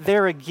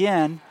there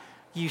again,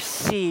 you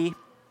see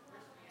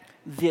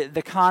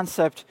the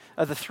concept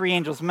of the 3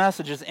 angels'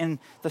 messages in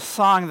the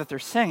song that they're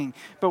singing.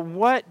 But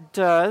what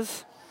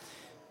does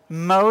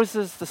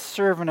Moses, the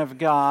servant of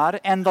God,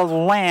 and the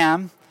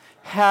Lamb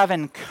have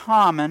in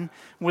common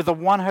with the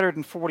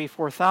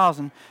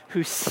 144,000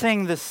 who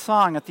sing this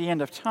song at the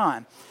end of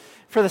time?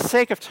 For the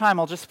sake of time,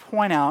 I'll just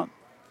point out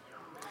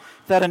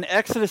that in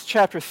Exodus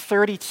chapter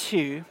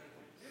 32,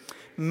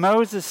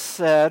 Moses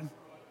said,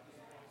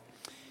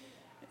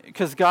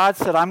 because God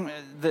said,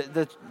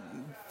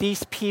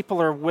 these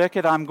people are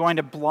wicked, I'm going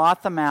to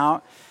blot them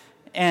out.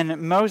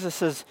 And Moses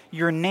says,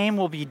 your name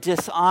will be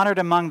dishonored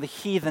among the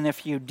heathen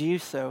if you do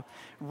so.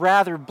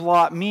 Rather,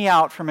 blot me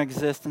out from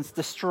existence,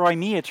 destroy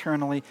me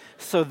eternally,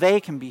 so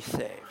they can be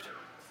saved.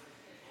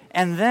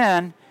 And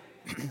then,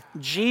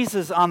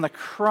 Jesus on the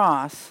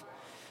cross,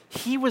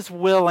 he was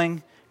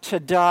willing to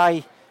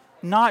die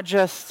not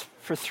just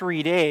for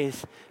 3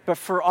 days, but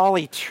for all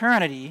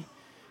eternity,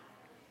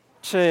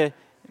 to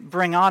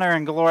bring honor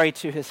and glory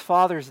to his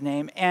Father's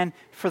name and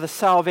for the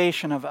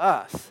salvation of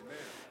us.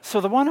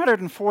 So the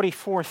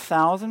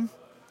 144,000,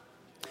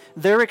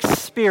 their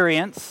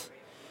experience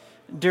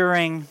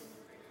during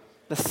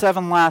the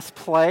 7 last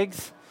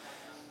plagues,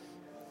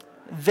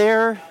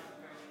 their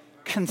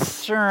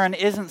concern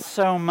isn't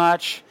so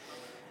much,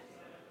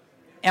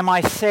 am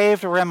I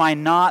saved or am I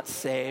not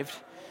saved?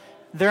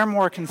 they're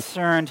more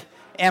concerned,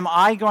 am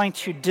I going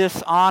to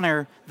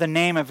dishonor the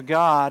name of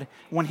God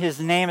when his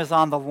name is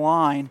on the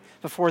line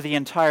before the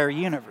entire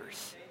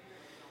universe?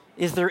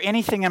 Is there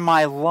anything in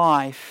my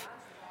life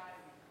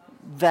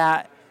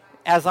that,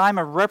 as I'm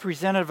a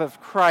representative of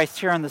Christ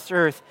here on this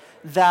earth,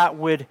 that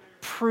would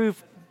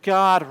prove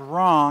God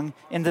wrong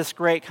in this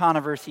great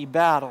controversy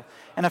battle?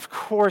 And of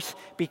course,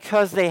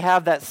 because they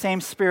have that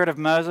same spirit of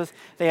Moses,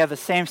 they have the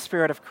same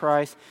spirit of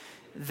Christ,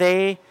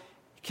 they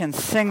can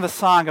sing the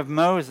song of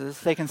Moses,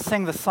 they can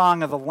sing the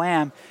song of the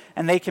Lamb,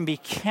 and they can be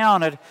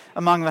counted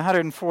among the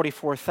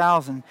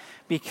 144,000,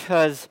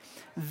 because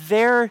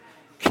their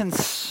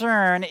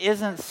concern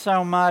isn't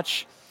so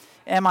much,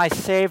 am I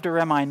saved or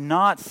am I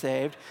not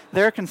saved?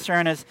 Their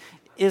concern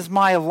is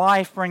my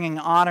life bringing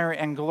honor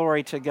and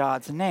glory to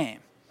God's name?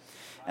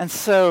 And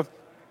so,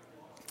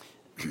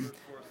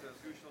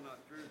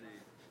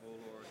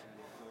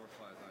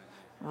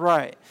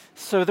 right.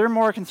 So they're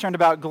more concerned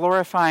about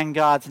glorifying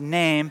God's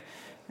name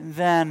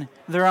than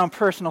their own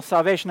personal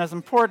salvation. As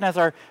important as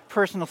our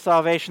personal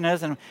salvation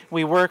is, and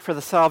we work for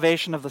the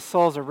salvation of the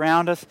souls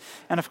around us,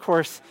 and of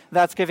course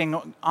that's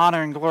giving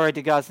honor and glory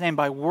to God's name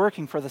by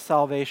working for the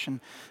salvation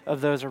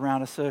of those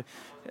around us. So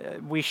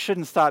we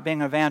shouldn't stop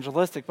being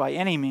evangelistic by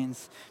any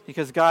means,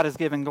 because God is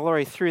giving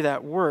glory through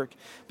that work.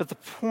 But the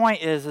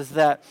point is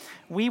that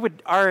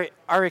our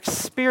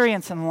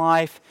experience in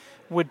life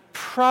would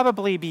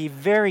probably be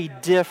very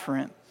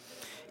different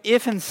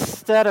if,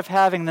 instead of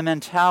having the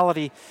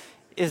mentality,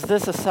 is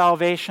this a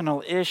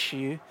salvational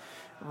issue,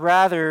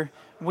 rather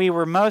we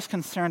were most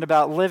concerned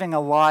about living a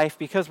life,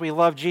 because we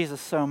love Jesus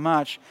so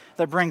much,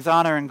 that brings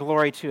honor and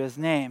glory to his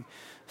name.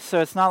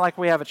 So it's not like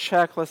we have a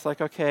checklist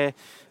like, okay,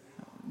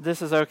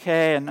 this is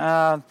okay, and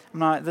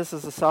this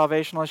is a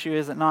salvational issue,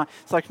 is it not?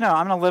 It's like, no,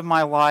 I'm going to live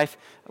my life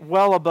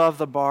well above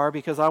the bar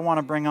because I want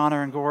to bring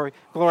honor and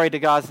glory to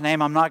God's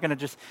name. I'm not going to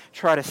just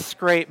try to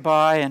scrape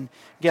by and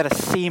get a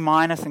C-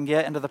 and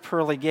get into the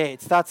pearly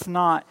gates. That's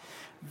not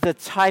the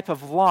type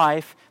of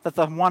life that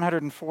the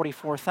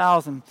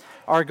 144,000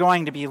 are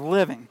going to be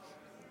living.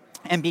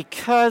 And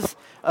because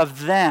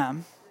of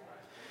them,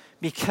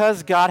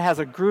 because God has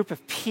a group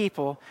of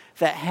people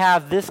that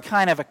have this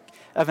kind of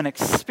an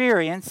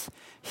experience,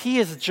 he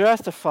is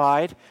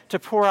justified to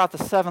pour out the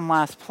 7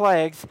 last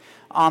plagues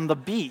on the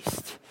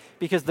beast,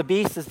 because the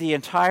beast is the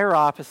entire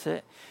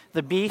opposite.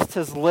 The beast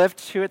has lived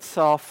to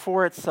itself,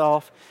 for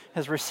itself,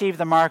 has received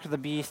the mark of the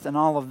beast and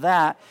all of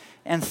that.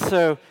 And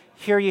so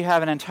here you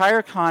have an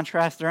entire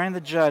contrast during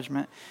the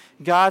judgment.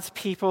 God's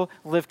people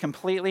live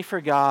completely for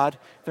God.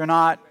 They're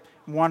not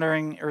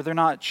wondering, or they're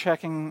not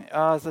checking,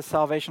 is this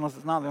salvation, is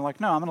it not? They're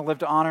like, no, I'm going to live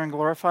to honor and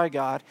glorify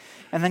God.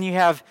 And then you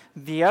have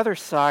the other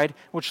side,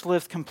 which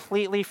lives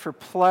completely for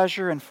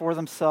pleasure and for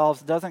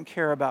themselves, doesn't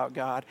care about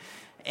God.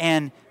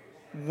 And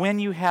when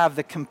you have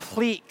the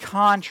complete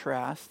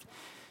contrast,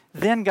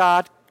 then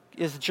God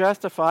is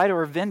justified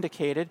or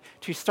vindicated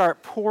to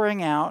start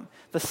pouring out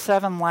the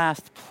 7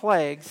 last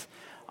plagues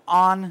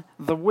on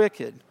the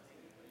wicked.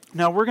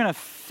 Now, we're going to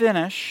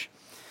finish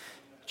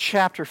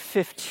chapter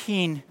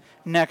 15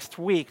 next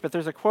week, but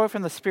there's a quote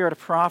from the Spirit of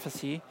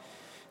Prophecy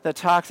that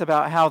talks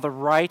about how the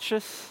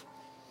righteous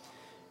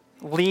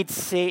lead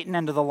Satan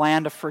into the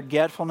land of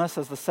forgetfulness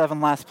as the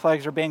 7 last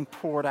plagues are being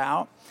poured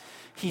out.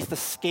 He's the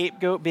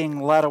scapegoat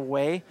being led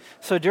away.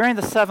 So during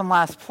the 7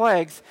 last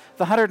plagues,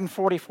 the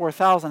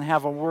 144,000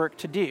 have a work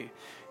to do.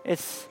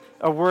 It's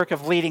a work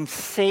of leading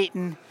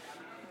Satan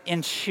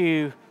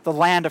into the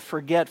land of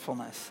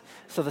forgetfulness.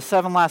 So the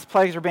 7 last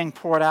plagues are being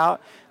poured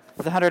out.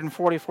 The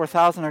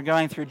 144,000 are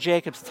going through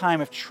Jacob's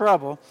time of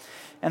trouble.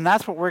 And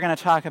that's what we're going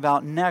to talk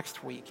about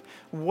next week.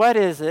 What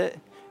is it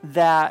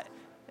that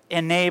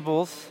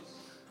enables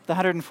the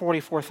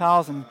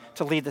 144,000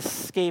 to lead the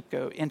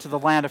scapegoat into the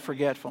land of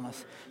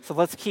forgetfulness? So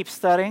let's keep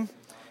studying,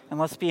 and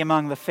let's be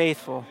among the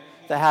faithful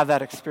that have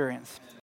that experience.